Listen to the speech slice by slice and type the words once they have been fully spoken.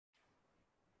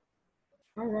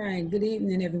All right, good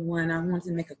evening, everyone. I wanted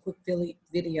to make a quick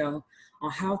video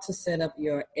on how to set up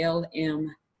your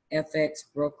LMFX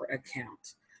broker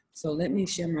account. So let me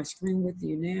share my screen with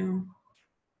you now.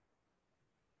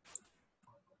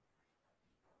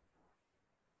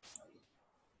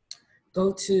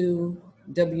 Go to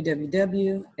www.lmfx.com.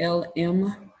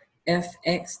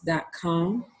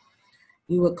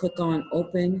 You will click on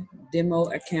Open Demo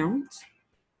Account.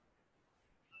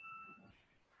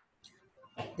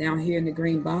 Down here in the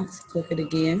green box, click it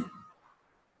again.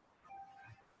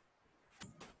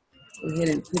 Go ahead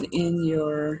and put in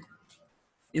your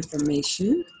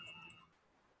information.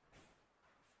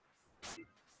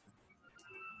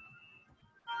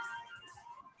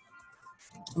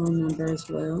 Phone number as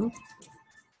well.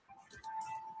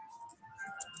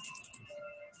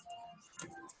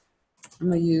 I'm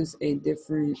going to use a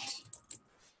different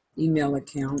email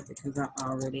account because I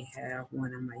already have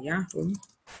one on my Yahoo.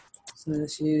 So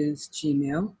let's use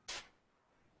Gmail.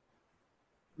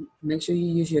 Make sure you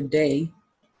use your day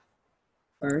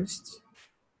first.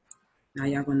 Now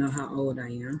y'all gonna know how old I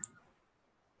am.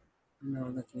 I know,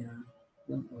 look, y'all,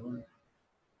 look old.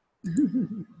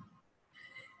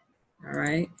 All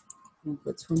right, I'm gonna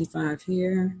put 25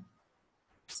 here.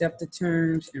 Accept the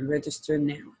terms and register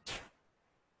now.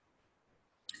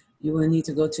 You will need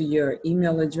to go to your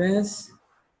email address.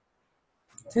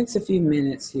 It takes a few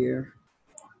minutes here.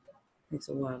 Takes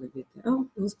a while to get there. Oh,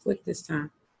 it was quick this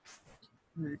time.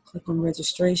 All right, click on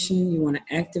registration. You want to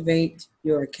activate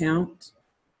your account.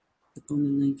 Click on the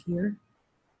link here.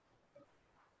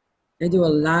 They do a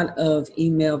lot of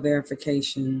email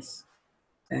verifications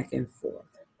back and forth.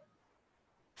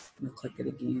 I'm gonna click it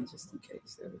again just in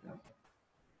case. There we go.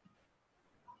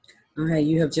 All right,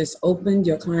 you have just opened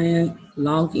your client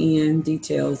login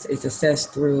details. It's accessed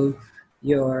through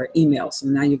your email. So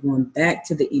now you're going back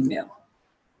to the email.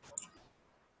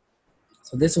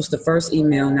 So this was the first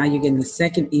email. Now you're getting the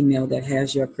second email that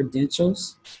has your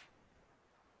credentials.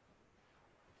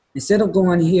 Instead of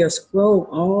going here, scroll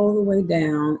all the way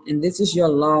down, and this is your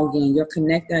login. Your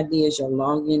Connect ID is your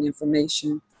login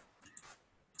information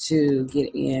to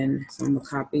get in. So I'm gonna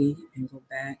copy and go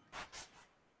back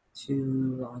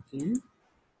to login.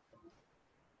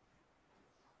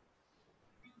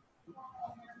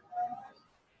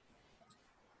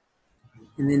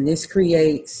 And then this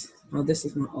creates, oh, this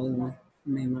is my old one. I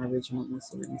made my original one,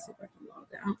 so let me see if I can log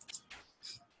out.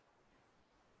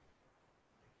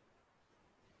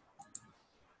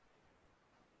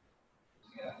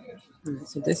 All right,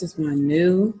 so this is my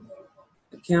new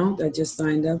account I just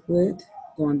signed up with.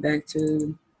 Going back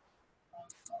to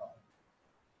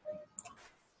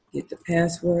get the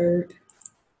password.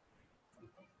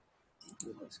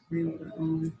 There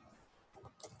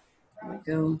we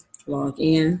go. Log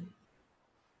in.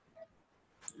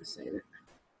 Let's save it.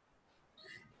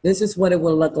 This is what it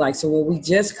will look like. So what we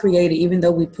just created, even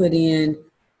though we put in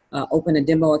open a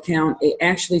demo account, it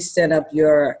actually set up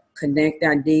your Connect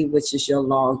ID, which is your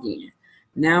login.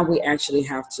 Now we actually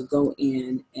have to go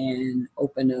in and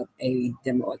open up a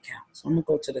demo account. So I'm gonna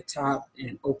go to the top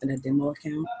and open a demo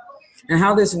account. And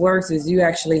how this works is you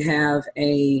actually have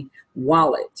a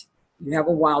wallet. You have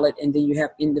a wallet, and then you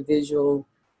have individual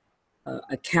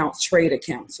accounts, trade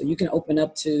accounts. So you can open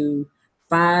up to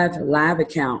 5 live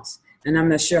accounts. And I'm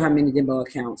not sure how many demo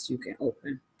accounts you can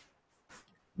open.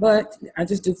 But I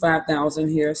just do 5,000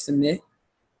 here, submit.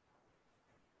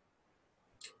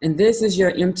 And this is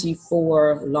your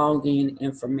MT4 login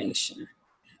information.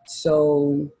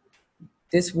 So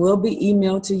this will be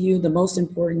emailed to you. The most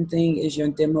important thing is your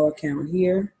demo account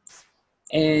here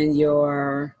and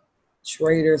your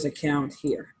trader's account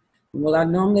here. And what I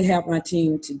normally have my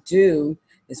team to do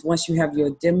is once you have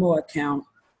your demo account,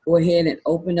 go ahead and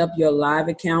open up your live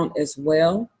account as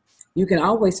well. You can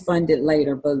always fund it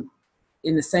later, but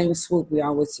in the same swoop, we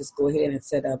always just go ahead and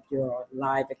set up your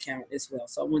live account as well.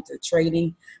 So I went to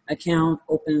trading account,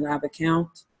 open live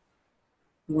account.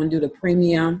 You want to do the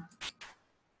premium.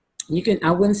 You can,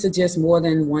 I wouldn't suggest more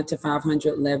than 1 to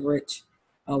 500 leverage.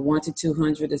 1 to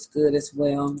 200 is good as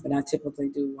well, but I typically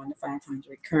do 1 to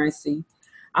 500 currency.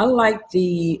 I like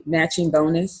the matching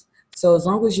bonus. So as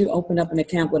long as you open up an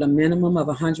account with a minimum of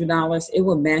 $100, it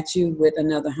will match you with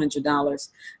another $100,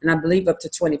 and I believe up to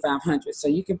 $2,500. So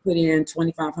you can put in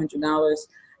 $2,500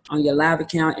 on your live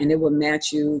account, and it will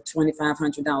match you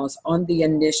 $2,500 on the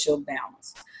initial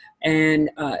balance. And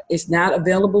it's not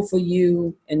available for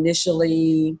you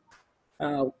initially,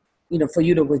 for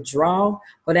you to withdraw,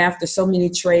 but after so many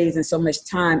trades and so much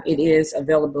time, it is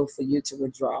available for you to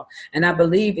withdraw. And I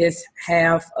believe it's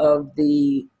half of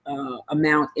the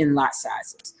amount in lot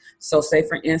sizes. So say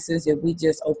for instance, if we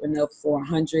just open up for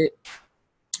 100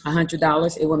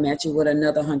 $100. It will match you with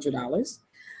another $100.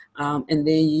 And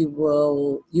then you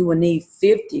will need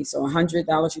 50. So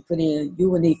 $100 you put in, you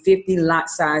will need 50 lot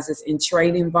sizes in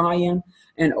trading volume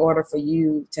in order for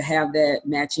you to have that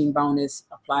matching bonus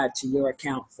applied to your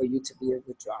account for you to be able to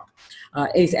withdraw.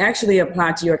 It's actually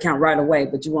applied to your account right away,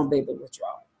 but you won't be able to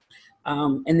withdraw.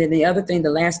 And then the other thing, the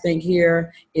last thing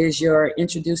here is your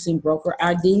introducing broker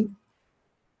ID.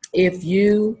 If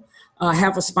you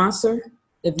have a sponsor,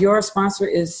 if your sponsor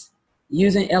is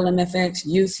using LMFX,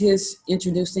 use his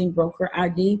introducing broker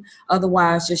ID.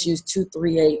 Otherwise, just use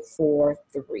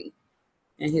 23843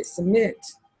 and hit submit.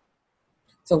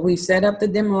 So we set up the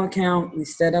demo account, we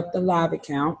set up the live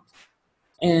account,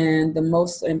 and the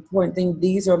most important thing,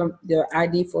 these are the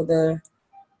ID for the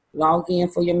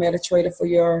login for your MetaTrader for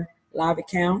your live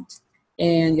account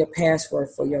and your password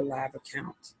for your live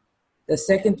account. The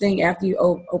second thing, after you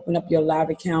open up your live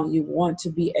account, you want to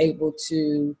be able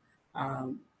to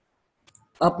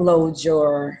upload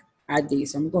your ID.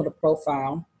 So I'm going to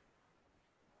profile,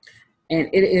 and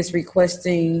it is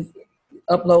requesting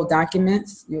upload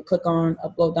documents. You click on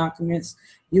upload documents.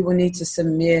 You will need to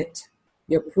submit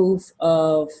your proof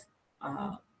of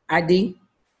ID,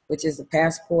 which is the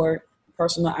passport,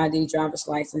 personal ID, driver's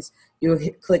license. You'll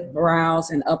click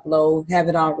browse and upload, have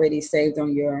it already saved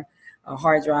on your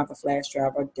hard drive or flash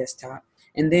drive or desktop.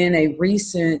 And then a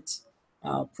recent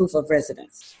proof of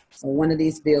residence. So one of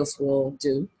these bills will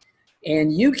do.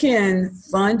 And you can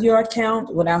fund your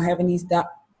account without having these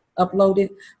uploaded,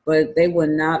 but they will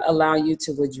not allow you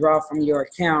to withdraw from your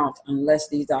account unless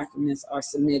these documents are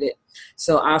submitted.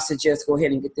 So I'll suggest go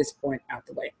ahead and get this point out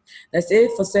the way. That's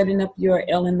it for setting up your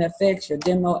LMFX, your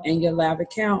demo, and your live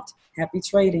account. Happy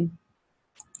trading.